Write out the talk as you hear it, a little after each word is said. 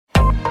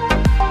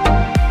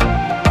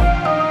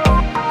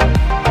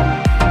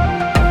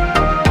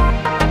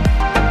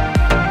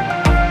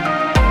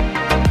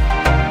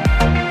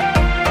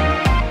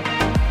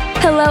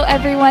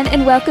everyone,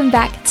 and welcome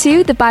back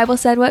to the Bible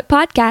Said What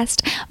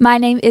podcast. My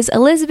name is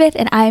Elizabeth,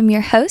 and I am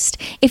your host.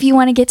 If you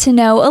want to get to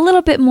know a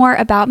little bit more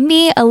about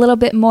me, a little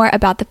bit more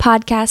about the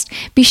podcast,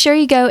 be sure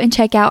you go and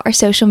check out our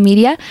social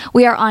media.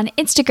 We are on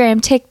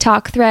Instagram,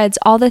 TikTok, Threads,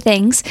 all the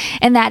things,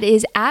 and that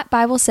is at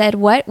Bible Said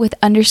What with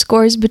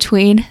underscores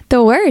between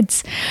the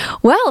words.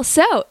 Well,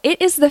 so it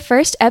is the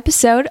first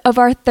episode of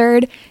our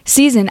third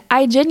season.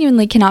 I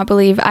genuinely cannot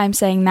believe I'm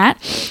saying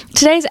that.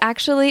 Today's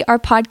actually our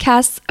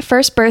podcast's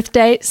first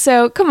birthday,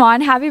 so come on,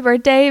 happy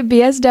birthday,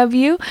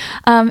 BSW.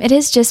 It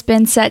has just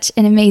been such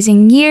an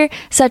amazing year,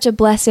 such a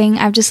blessing.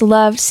 I've just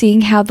loved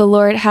seeing how the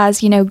Lord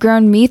has,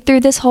 grown me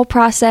through this whole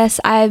process.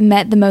 I've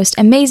met the most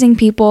amazing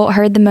people,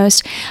 heard the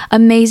most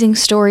amazing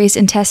stories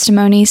and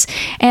testimonies,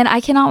 and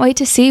I cannot wait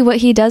to see what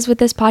He does with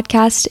this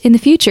podcast in the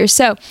future.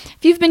 So if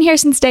you've been here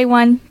since day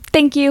one,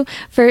 thank you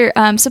for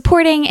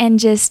supporting and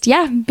just,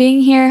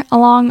 being here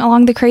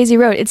along the crazy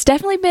road. It's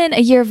definitely been a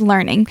year of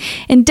learning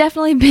and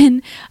definitely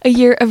been a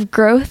year of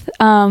growth.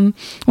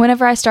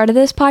 Whenever I started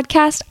this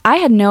podcast, I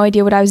had no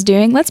idea what I was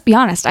doing. Let's be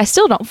honest, I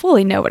still don't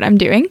fully know what I'm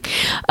doing.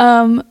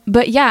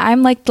 But yeah,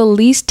 I'm like the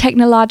least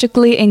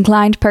technologically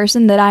inclined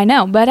person that I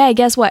know. But hey,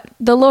 guess what?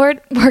 The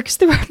Lord works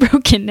through our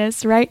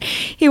brokenness, right?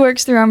 He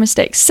works through our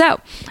mistakes. So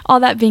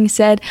all that being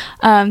said,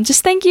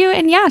 just thank you.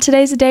 And yeah,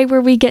 today's a day where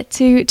we get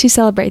to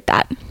celebrate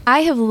that.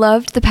 I have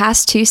loved the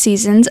past 2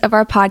 seasons of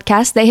our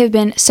podcast. They have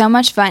been so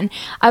much fun,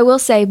 I will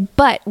say,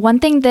 but one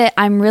thing that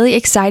I'm really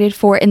excited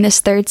for in this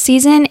third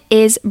season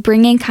is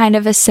bringing kind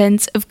of a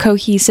sense of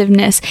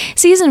cohesiveness.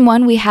 Season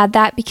 1, we had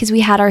that because we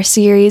had our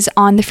series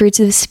on the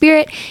fruits of the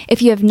Spirit.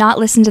 If you have not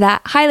listened to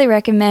that, highly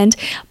recommend.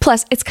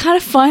 Plus, it's kind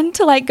of fun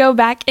to go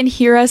back and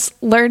hear us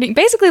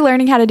basically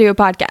learning how to do a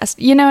podcast.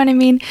 You know what I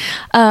mean?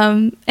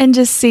 And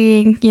just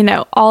seeing,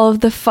 all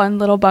of the fun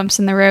little bumps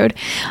in the road.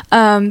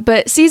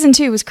 But season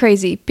 2 was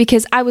crazy,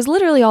 because I was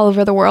literally all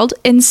over the world,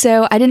 and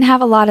so I didn't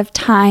have a lot of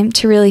time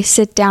to really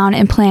sit down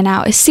and plan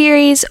out a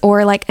series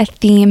or a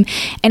theme,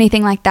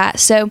 anything like that.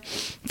 So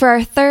for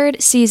our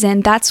third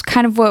season, that's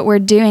kind of what we're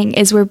doing,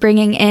 is we're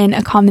bringing in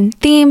a common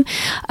theme.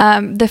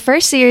 The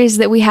first series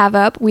that we have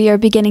up, we are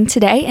beginning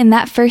today, and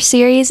that first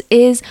series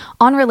is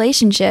on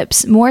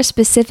relationships, more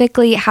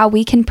specifically how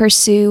we can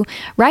pursue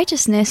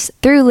righteousness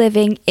through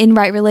living in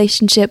right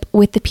relationship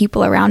with the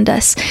people around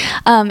us,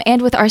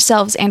 and with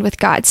ourselves and with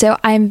God. So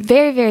I'm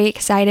very, very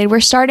excited. We're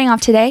starting off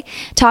today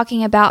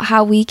talking about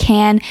how we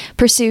can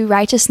pursue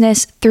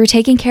righteousness through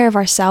taking care of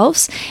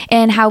ourselves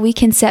and how we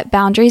can set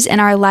boundaries in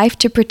our life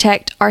to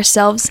protect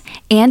ourselves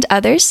and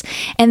others.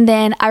 And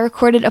then I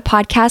recorded a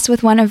podcast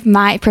with one of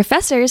my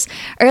professors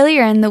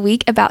earlier in the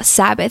week about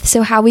Sabbath,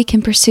 so how we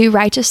can pursue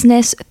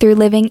righteousness through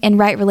living in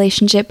right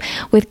relationship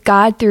with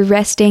God through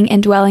resting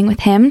and dwelling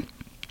with Him.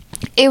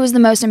 It was the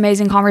most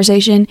amazing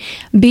conversation.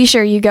 Be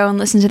sure you go and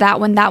listen to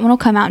that one. That one will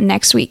come out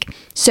next week.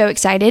 So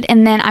excited.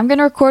 And then I'm going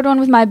to record one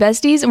with my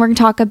besties, and we're going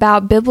to talk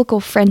about biblical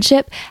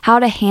friendship, how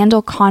to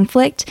handle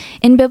conflict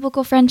in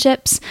biblical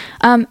friendships,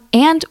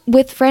 and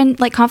with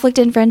conflict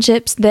in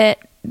friendships that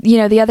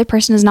the other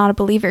person is not a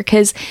believer,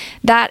 because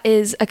that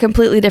is a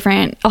completely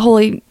different, a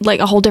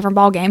whole different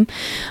ball game.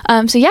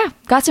 So yeah,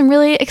 got some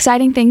really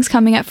exciting things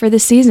coming up for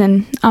this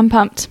season. I'm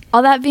pumped.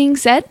 All that being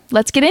said,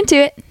 let's get into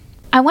it.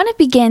 I want to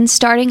begin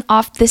starting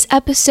off this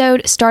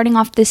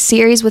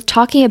series with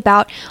talking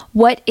about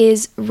what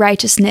is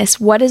righteousness.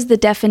 What is the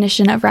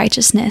definition of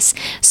righteousness?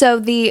 So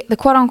the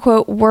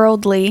quote-unquote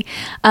worldly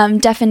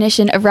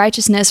definition of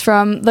righteousness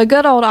from the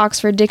good old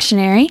Oxford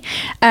Dictionary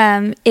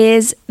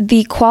is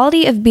the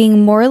quality of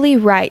being morally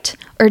right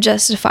or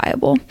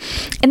justifiable.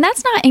 And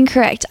that's not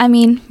incorrect. I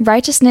mean,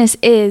 righteousness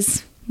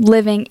is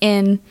living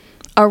in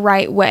a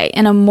right way,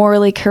 in a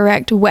morally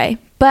correct way.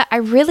 But I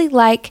really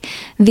like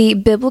the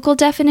biblical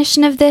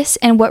definition of this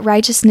and what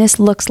righteousness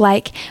looks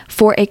like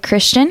for a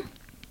Christian.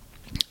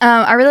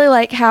 I really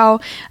like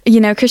how,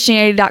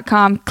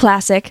 Christianity.com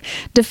classic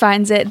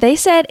defines it. They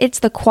said it's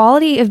the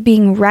quality of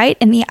being right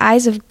in the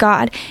eyes of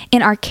God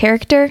in our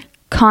character,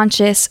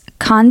 conscious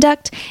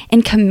conduct,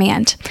 and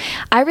command.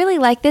 I really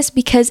like this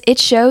because it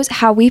shows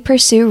how we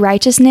pursue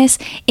righteousness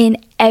in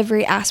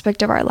every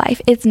aspect of our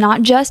life. It's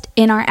not just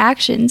in our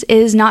actions. It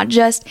is not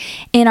just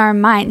in our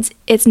minds.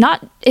 It's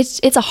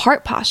a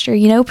heart posture.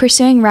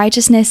 Pursuing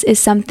righteousness is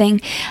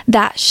something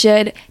that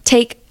should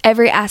take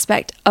every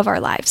aspect of our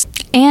lives.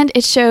 And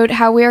it showed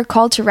how we are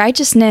called to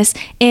righteousness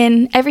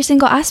in every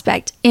single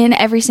aspect, in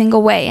every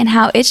single way, and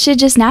how it should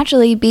just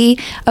naturally be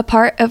a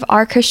part of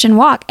our Christian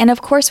walk. And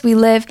of course, we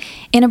live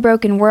in a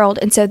broken world,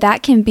 and so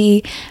that can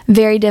be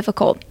very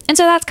difficult. And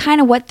so that's kind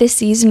of what this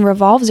season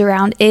revolves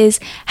around, is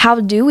how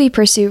do we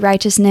pursue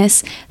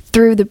righteousness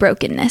through the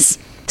brokenness?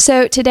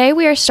 So today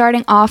we are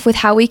starting off with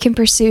how we can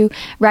pursue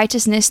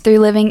righteousness through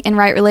living in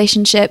right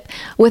relationship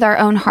with our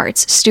own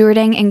hearts,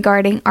 stewarding and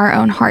guarding our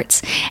own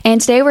hearts.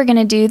 And today we're going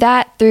to do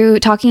that through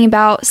talking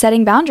about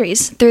setting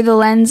boundaries through the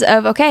lens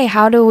of, okay,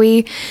 how do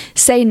we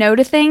say no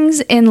to things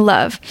in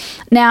love?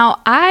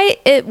 Now,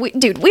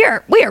 we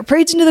are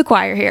preaching to the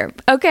choir here,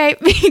 okay?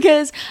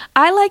 Because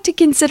I like to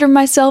consider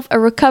myself a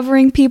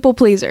recovering people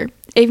pleaser.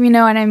 if you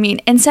know what I mean.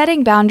 And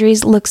setting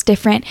boundaries looks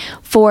different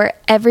for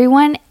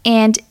everyone,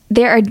 and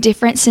there are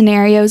different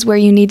scenarios where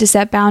you need to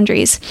set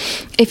boundaries.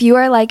 If you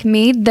are like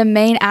me, the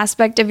main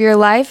aspect of your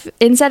life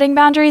in setting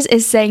boundaries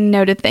is saying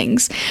no to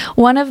things.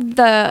 One of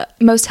the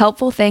most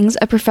helpful things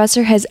a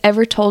professor has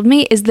ever told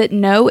me is that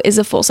no is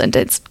a full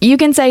sentence. You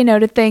can say no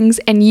to things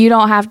and you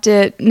don't have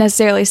to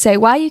necessarily say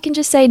why. You can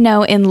just say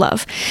no in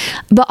love.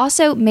 But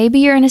also, maybe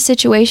you're in a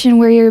situation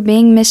where you're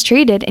being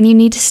mistreated and you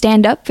need to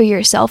stand up for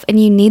yourself,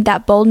 and you need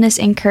that boldness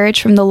and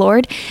courage from the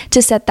Lord to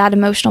set that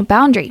emotional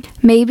boundary.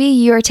 Maybe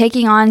you're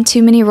taking on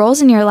too many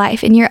roles in your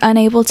life and you're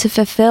unable to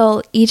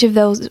fulfill each of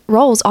those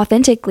roles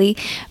authentically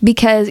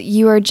because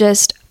you are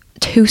just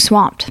too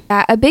swamped.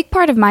 A big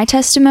part of my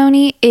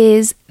testimony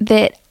is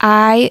that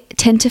I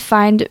tend to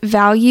find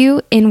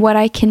value in what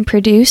I can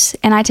produce,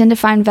 and I tend to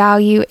find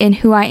value in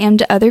who I am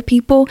to other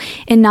people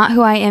and not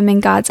who I am in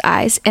God's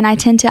eyes. And I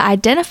tend to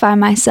identify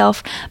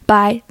myself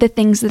by the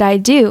things that I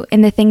do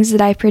and the things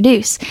that I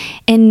produce,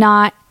 and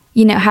not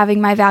having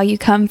my value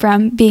come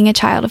from being a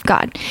child of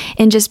God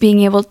and just being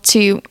able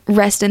to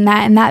rest in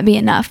that and that be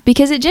enough,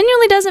 because it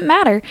genuinely doesn't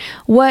matter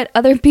what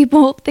other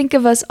people think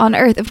of us on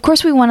earth. Of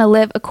course, we want to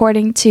live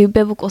according to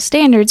biblical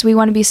standards. We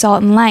want to be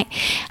salt and light.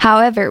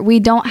 However, we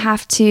don't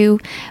have to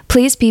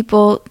please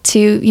people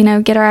to,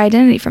 get our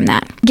identity from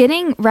that.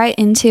 Getting right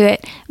into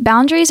it,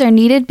 boundaries are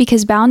needed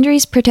because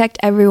boundaries protect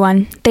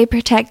everyone. They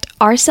protect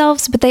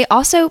ourselves, but they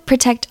also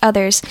protect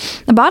others.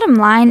 The bottom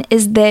line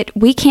is that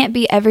we can't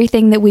be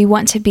everything that we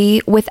want to be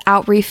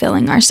without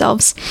refilling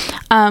ourselves.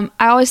 I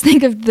always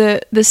think of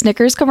the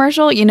Snickers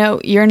commercial,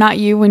 you're not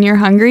you when you're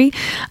hungry,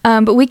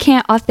 but we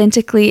can't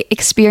authentically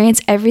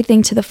experience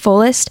everything to the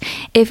fullest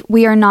if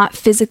we are not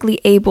physically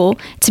able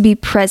to be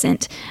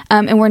present,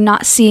 and we're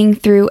not seeing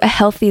through a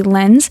healthy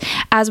lens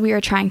as we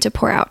are trying to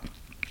pour out.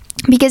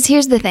 Because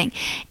here's the thing,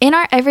 in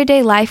our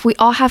everyday life, we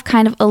all have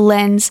kind of a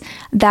lens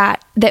that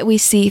we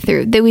see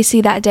through, that we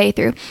see that day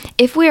through.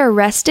 If we are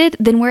rested,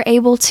 then we're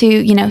able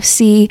to,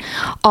 see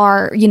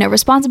our,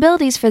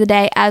 responsibilities for the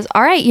day as,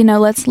 all right,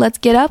 let's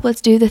get up,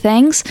 let's do the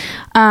things.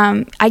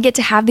 I get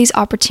to have these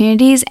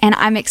opportunities, and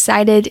I'm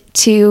excited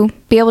to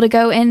be able to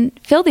go and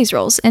fill these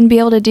roles and be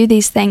able to do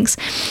these things,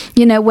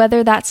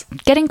 whether that's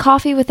getting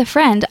coffee with a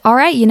friend. All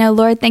right,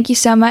 Lord, thank you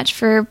so much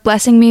for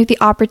blessing me with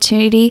the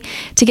opportunity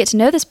to get to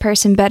know this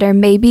person better.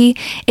 Maybe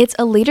it's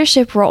a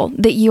leadership role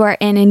that you are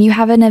in and you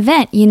have an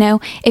event.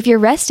 If you're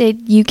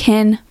rested, you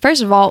can,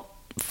 first of all,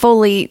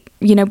 fully,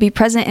 be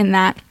present in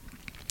that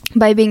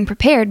by being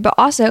prepared, but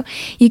also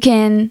you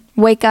can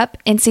wake up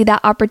and see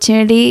that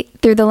opportunity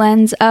through the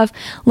lens of,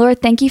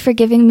 Lord, thank you for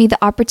giving me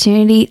the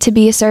opportunity to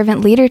be a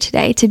servant leader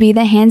today, to be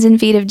the hands and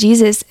feet of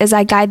Jesus as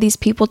I guide these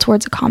people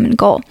towards a common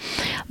goal.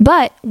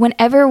 But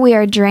whenever we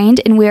are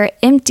drained and we are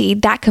empty,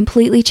 that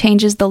completely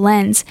changes the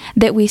lens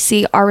that we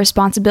see our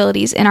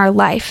responsibilities in our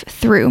life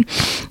through.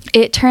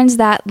 It turns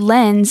that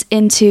lens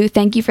into,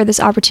 thank you for this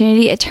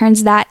opportunity. It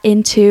turns that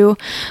into,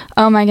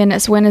 oh my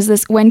goodness,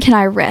 when can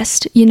I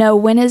rest?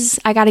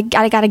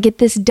 I gotta get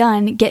this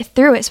done, get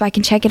through it so I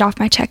can check it off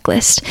my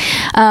checklist.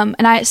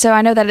 So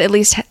I know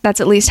that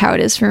that's at least how it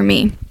is for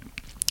me.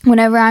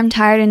 Whenever I'm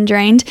tired and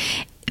drained,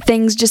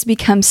 things just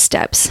become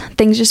steps.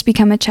 Things just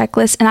become a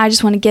checklist, and I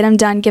just want to get them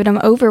done, get them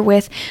over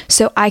with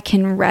so I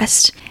can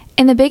rest.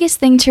 And the biggest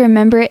thing to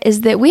remember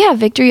is that we have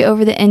victory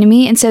over the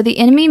enemy, and so the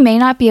enemy may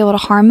not be able to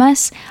harm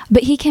us,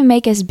 but he can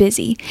make us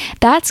busy.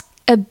 That's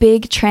a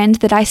big trend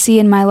that I see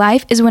in my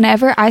life is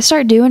whenever I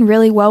start doing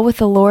really well with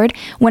the Lord,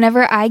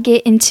 whenever I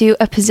get into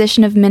a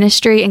position of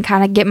ministry and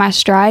kind of get my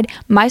stride,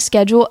 my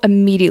schedule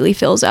immediately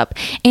fills up.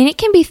 And it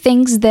can be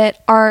things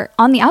that are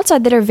on the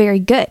outside that are very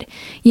good,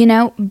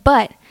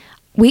 but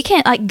we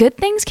can't, good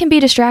things can be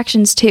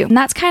distractions too. And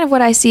that's kind of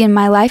what I see in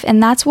my life.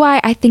 And that's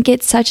why I think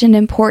it's such an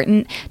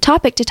important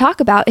topic to talk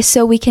about, is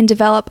so we can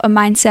develop a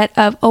mindset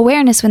of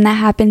awareness when that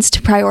happens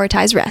to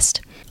prioritize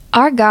rest.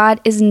 Our God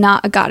is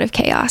not a God of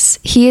chaos.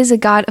 He is a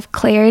God of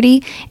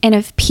clarity and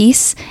of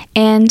peace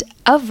and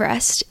of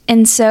rest.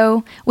 And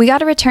so we got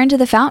to return to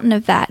the fountain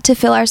of that to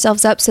fill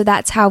ourselves up, so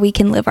that's how we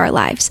can live our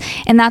lives.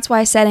 And that's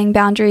why setting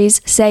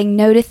boundaries, saying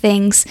no to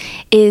things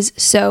is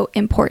so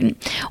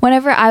important.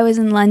 Whenever I was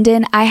in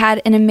London, I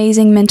had an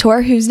amazing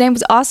mentor whose name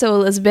was also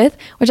Elizabeth,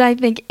 which I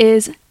think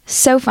is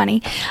so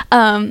funny.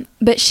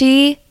 But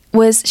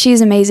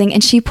she's amazing,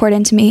 and she poured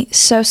into me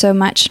so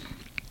much.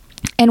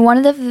 And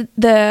one of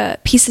the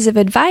pieces of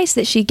advice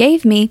that she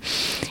gave me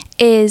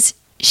is,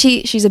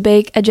 she's a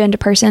big agenda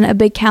person, a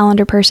big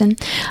calendar person.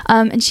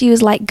 And she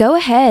was like, go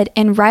ahead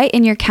and write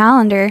in your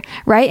calendar,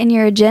 write in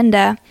your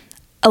agenda,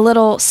 a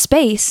little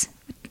space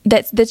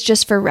that's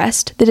just for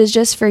rest, that is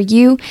just for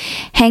you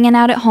hanging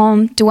out at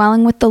home,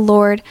 dwelling with the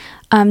Lord,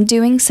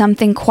 doing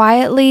something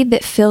quietly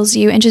that fills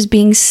you and just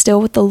being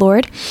still with the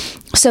Lord.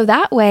 So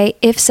that way,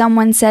 if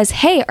someone says,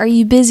 hey, are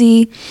you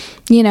busy,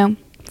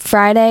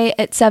 Friday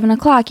at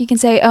 7:00, you can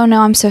say, oh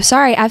no, I'm so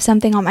sorry, I have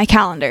something on my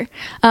calendar.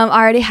 I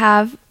already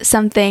have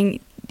something,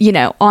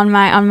 on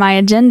my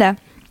agenda.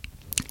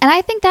 And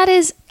I think that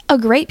is a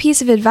great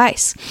piece of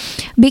advice,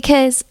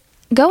 because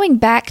going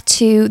back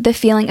to the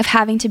feeling of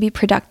having to be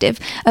productive,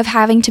 of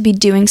having to be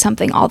doing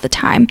something all the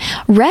time,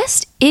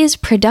 rest is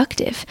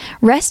productive.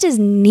 Rest is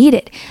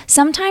needed.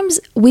 Sometimes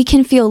we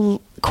can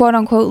feel quote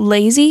unquote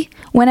lazy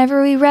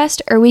whenever we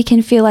rest, or we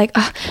can feel like,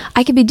 oh,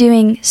 I could be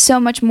doing so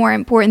much more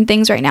important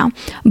things right now.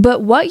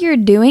 But what you're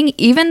doing,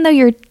 even though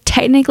you're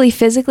technically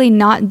physically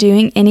not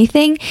doing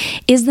anything,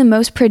 is the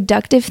most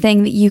productive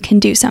thing that you can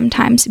do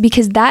sometimes,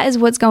 because that is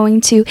what's going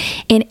to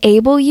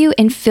enable you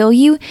and fill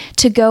you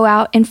to go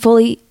out and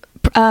fully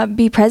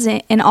be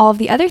present in all of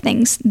the other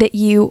things that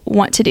you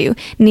want to do,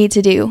 need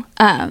to do,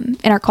 and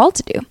are called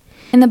to do.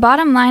 And the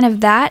bottom line of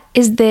that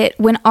is that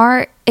when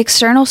our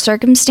external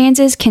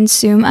circumstances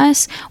consume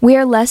us, we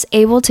are less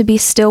able to be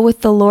still with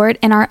the Lord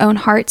in our own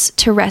hearts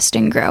to rest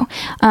and grow,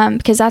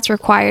 because that's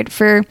required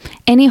for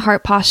any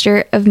heart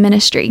posture of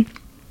ministry.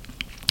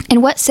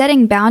 And what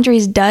setting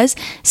boundaries does,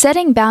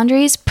 setting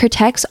boundaries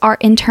protects our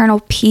internal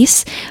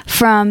peace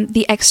from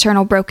the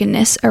external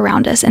brokenness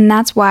around us. And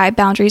that's why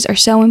boundaries are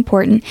so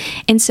important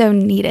and so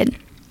needed.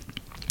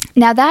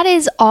 Now, that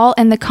is all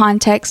in the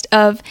context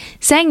of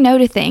saying no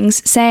to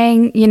things,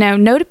 saying,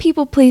 no to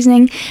people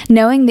pleasing,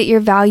 knowing that your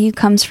value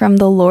comes from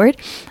the Lord,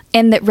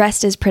 and that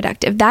rest is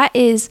productive. That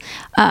is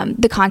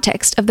the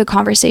context of the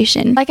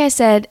conversation. Like I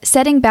said,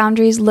 setting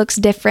boundaries looks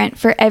different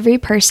for every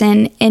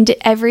person and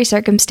every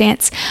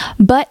circumstance,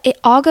 but it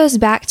all goes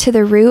back to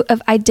the root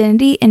of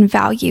identity and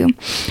value.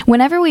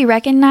 Whenever we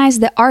recognize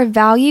that our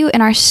value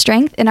and our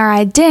strength and our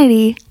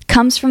identity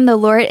comes from the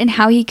Lord and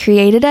how He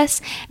created us,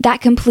 that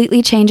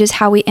completely changes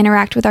how we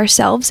interact with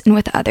ourselves and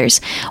with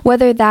others.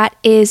 Whether that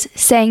is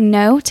saying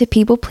no to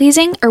people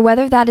pleasing, or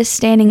whether that is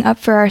standing up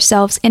for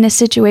ourselves in a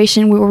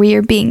situation where we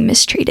are being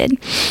mistreated.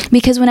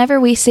 Because whenever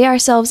we see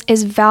ourselves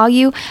as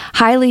when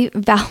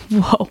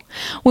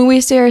we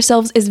see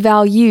ourselves as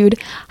valued,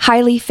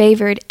 highly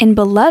favored, and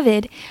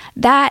beloved,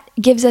 that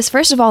gives us,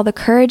 first of all, the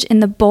courage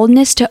and the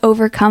boldness to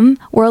overcome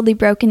worldly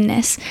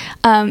brokenness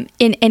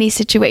in any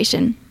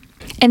situation.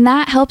 And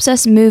that helps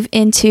us move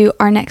into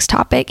our next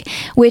topic,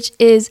 which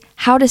is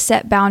how to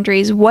set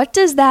boundaries. What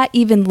does that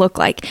even look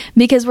like?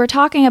 Because we're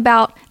talking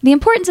about the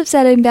importance of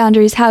setting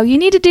boundaries, how you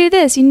need to do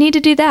this, you need to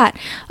do that,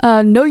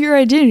 know your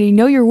identity,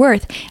 know your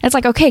worth. And it's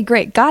like, okay,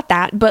 great, got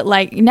that. But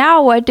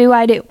now what do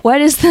I do?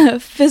 What is the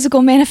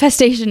physical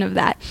manifestation of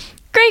that?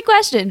 Great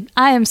question.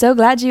 I am so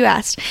glad you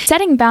asked.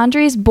 Setting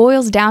boundaries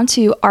boils down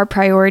to our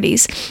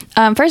priorities.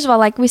 First of all,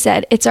 like we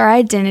said, it's our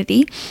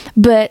identity,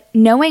 but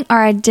knowing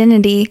our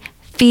identity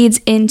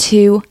feeds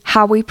into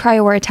how we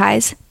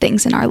prioritize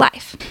things in our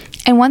life.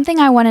 And one thing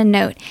I want to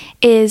note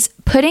is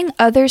putting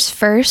others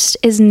first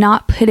is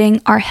not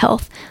putting our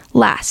health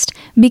last,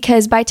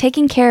 because by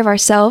taking care of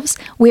ourselves,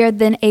 we are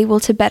then able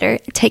to better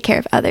take care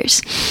of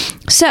others.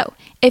 So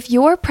if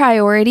your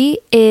priority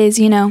is,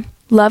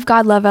 love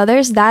God, love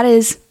others, that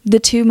is the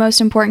two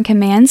most important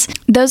commands.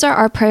 Those are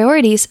our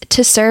priorities: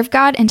 to serve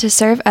God and to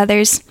serve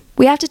others.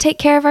 We have to take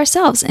care of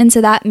ourselves. And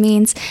so that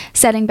means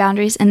setting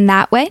boundaries in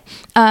that way.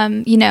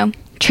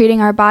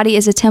 Treating our body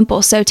as a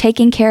temple. So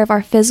taking care of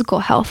our physical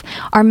health,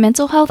 our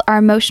mental health, our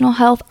emotional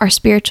health, our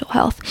spiritual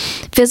health.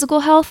 Physical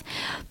health,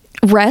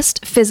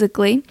 rest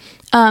physically.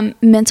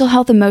 Mental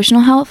health,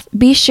 emotional health.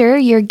 Be sure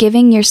you're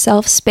giving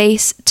yourself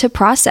space to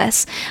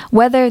process,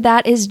 whether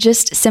that is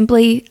just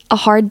simply a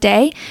hard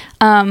day,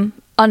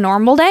 a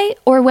normal day,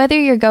 or whether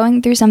you're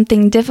going through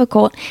something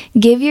difficult.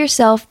 Give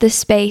yourself the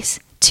space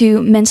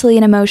to mentally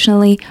and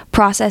emotionally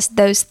process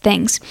those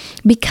things.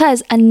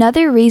 Because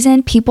another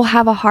reason people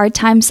have a hard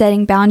time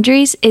setting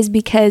boundaries is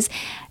because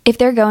if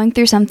they're going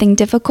through something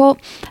difficult,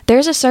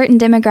 there's a certain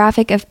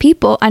demographic of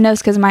people, I know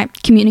it's because of my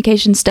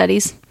communication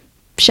studies,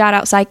 shout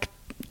out psych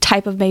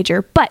type of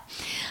major, but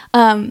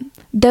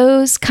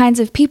those kinds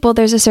of people,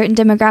 there's a certain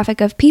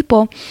demographic of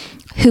people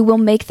who will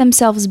make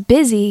themselves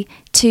busy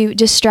to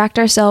distract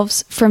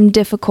ourselves from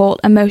difficult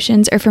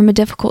emotions or from a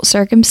difficult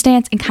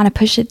circumstance and kind of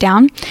push it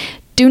down.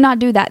 Do not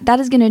do that. That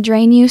is going to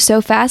drain you so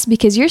fast,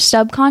 because your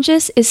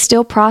subconscious is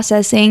still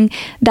processing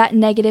that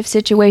negative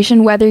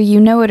situation, whether you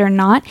know it or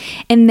not.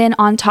 And then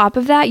on top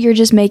of that, you're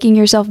just making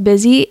yourself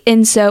busy.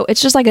 And so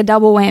it's just like a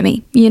double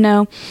whammy,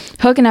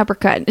 hook and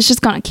uppercut. It's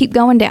just going to keep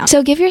going down.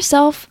 So give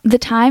yourself the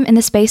time and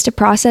the space to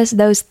process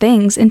those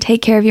things and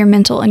take care of your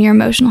mental and your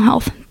emotional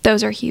health.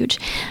 Those are huge.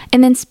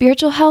 And then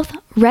spiritual health,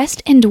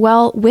 rest and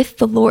dwell with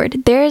the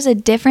Lord. There is a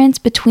difference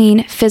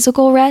between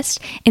physical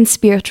rest and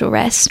spiritual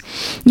rest.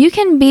 You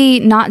can be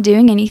not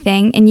doing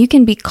anything and you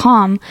can be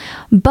calm,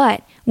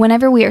 but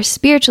whenever we are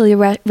spiritually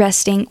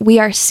resting, we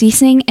are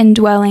ceasing and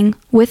dwelling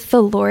with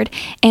the Lord,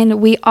 and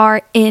we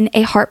are in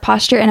a heart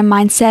posture and a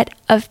mindset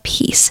of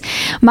peace.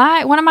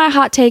 One of my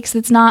hot takes,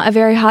 that's not a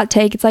very hot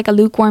take, it's like a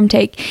lukewarm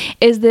take,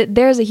 is that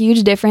there's a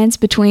huge difference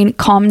between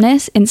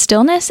calmness and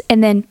stillness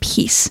and then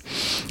peace.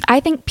 I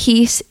think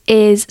peace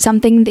is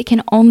something that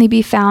can only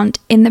be found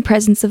in the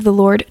presence of the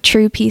Lord.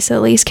 True peace,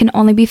 at least, can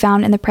only be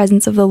found in the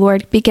presence of the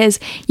Lord, because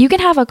you can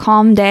have a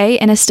calm day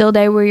and a still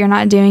day where you're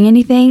not doing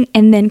anything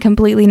and then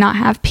completely not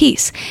have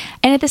peace.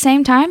 And at the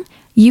same time,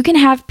 you can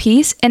have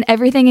peace and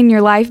everything in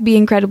your life be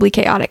incredibly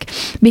chaotic,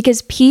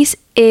 because peace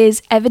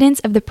is evidence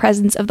of the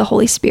presence of the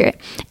Holy Spirit.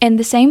 And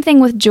the same thing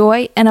with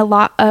joy and a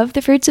lot of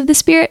the fruits of the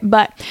Spirit,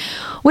 but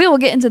we will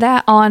get into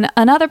that on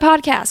another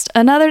podcast,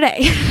 another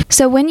day.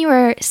 So when you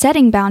are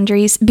setting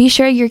boundaries, be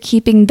sure you're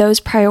keeping those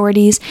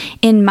priorities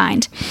in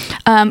mind.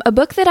 A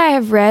book that I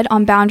have read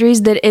on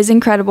boundaries that is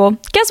incredible,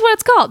 guess what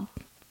it's called?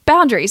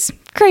 Boundaries.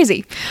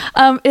 Crazy.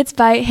 It's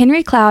by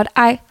Henry Cloud.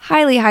 I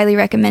highly, highly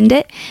recommend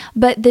it.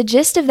 But the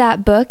gist of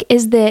that book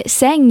is that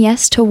saying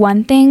yes to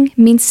one thing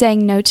means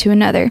saying no to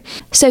another.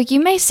 So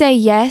you may say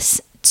yes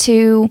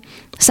to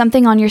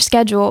something on your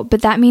schedule,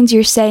 but that means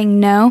you're saying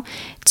no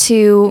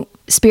to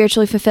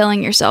spiritually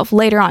fulfilling yourself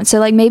later on. So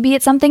like maybe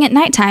it's something at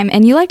nighttime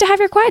and you like to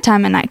have your quiet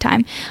time at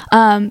nighttime.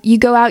 You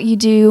go out, you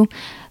do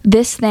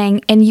this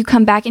thing, and you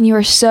come back and you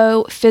are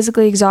so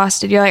physically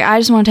exhausted. You're like, I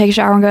just want to take a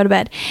shower and go to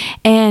bed.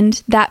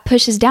 And that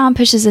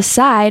pushes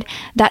aside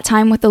that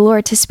time with the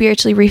Lord to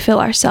spiritually refill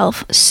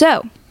ourselves.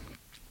 So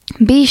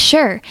be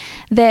sure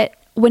that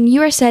when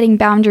you are setting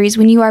boundaries,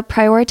 when you are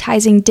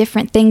prioritizing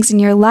different things in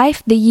your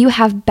life, that you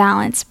have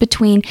balance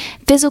between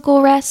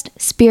physical rest,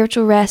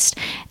 spiritual rest,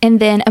 and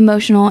then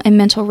emotional and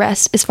mental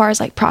rest as far as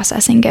like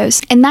processing goes.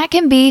 And that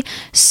can be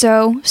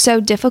so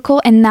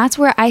difficult. And that's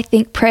where I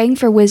think praying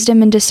for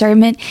wisdom and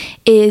discernment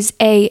is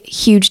a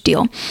huge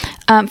deal.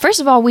 First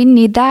of all, we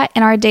need that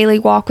in our daily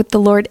walk with the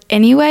Lord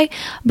anyway,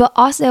 but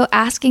also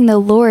asking the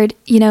Lord,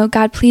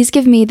 God, please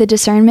give me the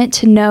discernment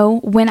to know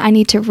when I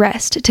need to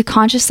rest, to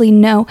consciously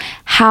know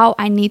how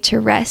I need to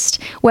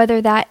rest,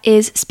 whether that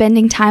is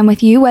spending time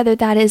with you, whether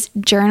that is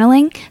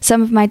journaling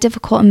some of my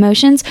difficult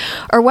emotions,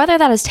 or whether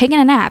that is taking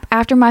a nap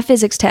after my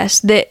physics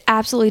test that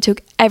absolutely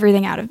took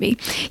everything out of me.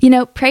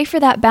 Pray for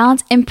that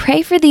balance and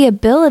pray for the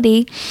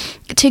ability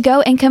to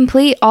go and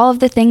complete all of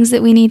the things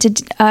that we need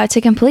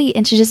to complete,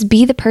 and to just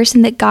be the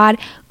person that God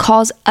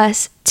calls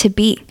us to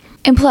be.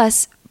 And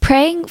plus,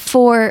 praying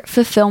for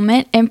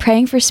fulfillment and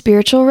praying for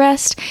spiritual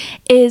rest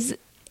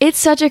it's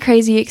such a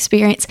crazy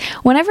experience.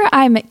 Whenever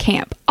I'm at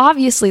camp,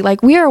 obviously,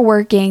 like we are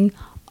working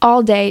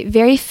all day,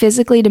 very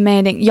physically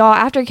demanding. Y'all,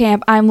 after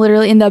camp, I'm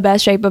literally in the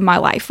best shape of my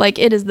life. Like,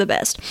 it is the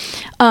best.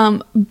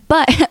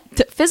 But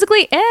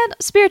physically and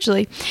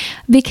spiritually,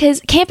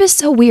 because camp is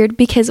so weird,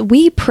 because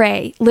we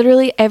pray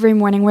literally every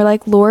morning. We're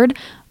like, Lord,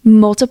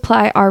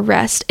 multiply our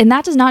rest. And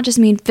that does not just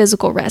mean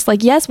physical rest.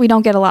 Like, yes, we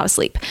don't get a lot of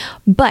sleep,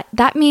 but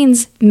that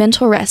means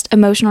mental rest,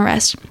 emotional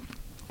rest,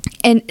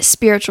 and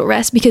spiritual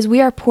rest, because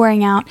we are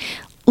pouring out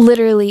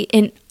literally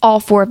in all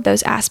four of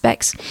those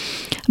aspects.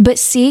 But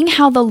seeing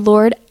how the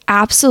Lord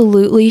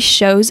absolutely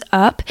shows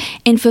up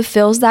and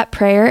fulfills that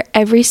prayer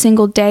every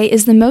single day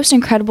is the most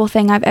incredible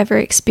thing I've ever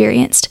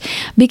experienced.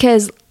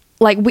 Because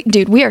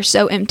we are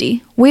so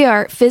empty. We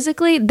are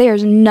physically,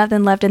 there's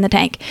nothing left in the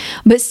tank.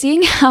 But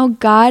seeing how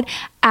God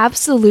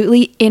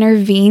absolutely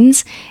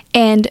intervenes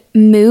and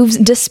moves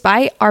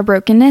despite our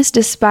brokenness,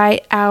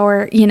 despite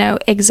our,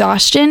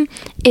 exhaustion,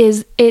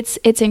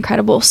 it's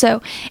incredible.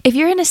 So if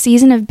you're in a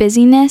season of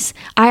busyness,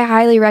 I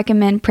highly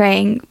recommend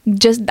praying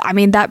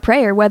that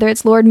prayer, whether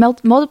it's Lord,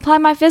 multiply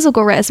my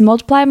physical rest,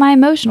 multiply my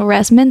emotional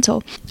rest,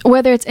 mental,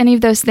 whether it's any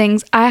of those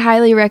things, I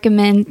highly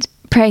recommend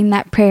praying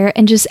that prayer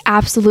and just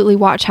absolutely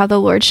watch how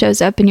the Lord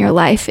shows up in your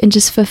life and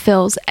just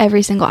fulfills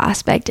every single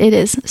aspect. It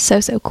is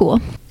so cool.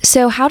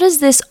 So how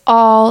does this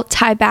all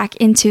tie back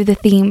into the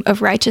theme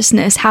of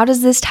righteousness? How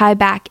does this tie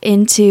back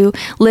into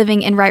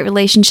living in right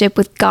relationship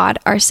with God,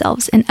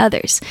 ourselves, and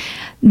others?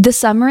 The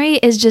summary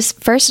is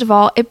just, first of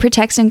all, it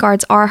protects and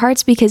guards our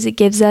hearts because it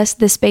gives us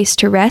the space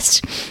to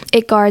rest.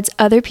 It guards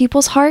other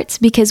people's hearts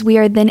because we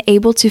are then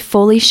able to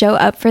fully show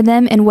up for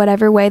them in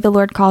whatever way the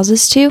Lord calls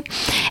us to.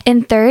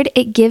 And third,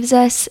 it gives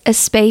us a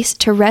space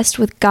to rest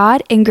with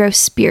God and grow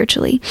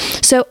spiritually.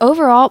 So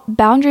overall,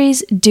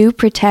 boundaries do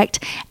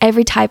protect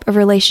every type of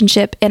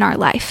relationship in our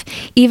life.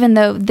 Even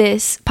though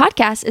this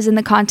podcast is in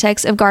the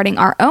context of guarding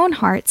our own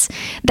hearts,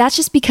 that's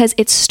just because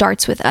it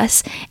starts with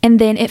us and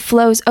then it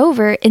flows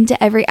over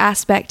into every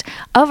aspect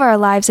of our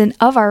lives and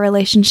of our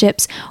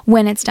relationships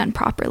when it's done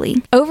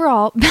properly.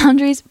 Overall,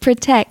 boundaries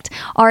protect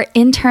our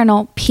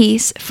internal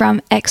peace from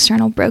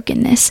external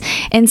brokenness.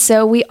 And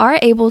so we are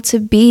able to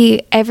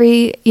be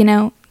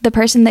the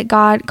person that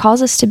God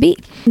calls us to be.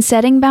 And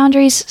setting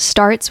boundaries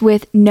starts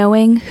with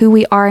knowing who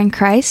we are in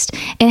Christ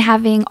and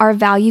having our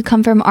value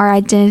come from our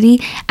identity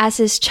as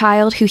His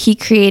child who He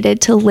created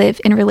to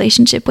live in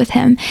relationship with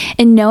Him.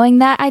 And knowing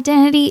that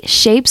identity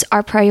shapes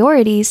our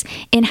priorities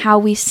in how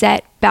we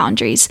set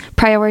boundaries,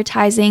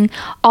 prioritizing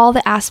all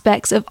the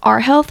aspects of our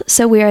health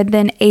so we are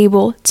then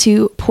able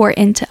to pour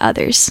into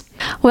others.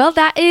 Well,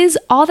 that is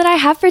all that I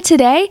have for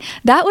today.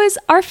 That was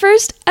our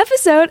first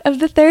episode of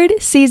the third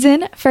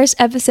season, first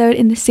episode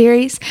in the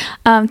series.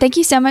 Thank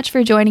you so much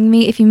for joining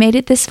me if you made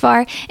it this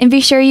far, and be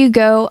sure you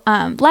go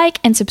like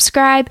and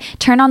subscribe,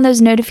 turn on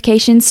those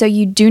notifications so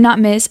you do not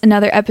miss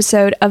another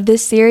episode of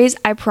this series.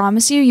 I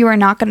promise you are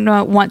not going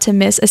to want to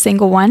miss a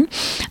single one.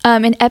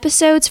 And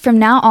episodes from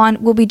now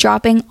on will be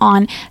dropping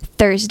on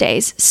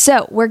Thursdays.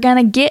 So we're going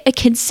to get a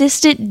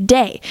consistent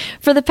day.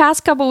 For the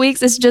past couple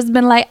weeks, it's just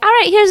been like, all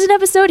right, here's an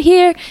episode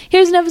here,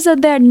 here's an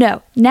episode there.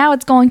 No, now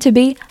it's going to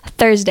be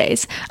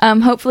Thursdays,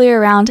 hopefully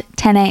around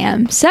 10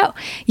 a.m. So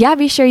yeah,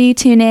 be sure you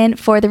tune in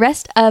for the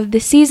rest of the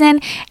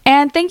season.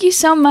 And thank you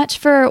so much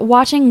for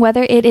watching,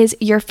 whether it is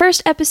your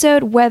first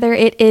episode, whether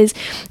it is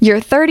your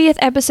 30th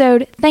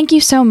episode. Thank you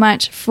so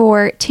much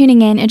for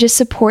tuning in and just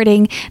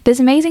supporting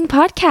this amazing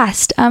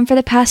podcast for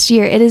the past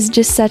year. It is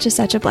just such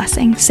a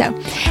blessing. So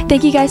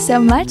thank you guys so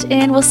much,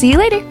 and we'll see you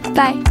later.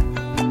 Bye.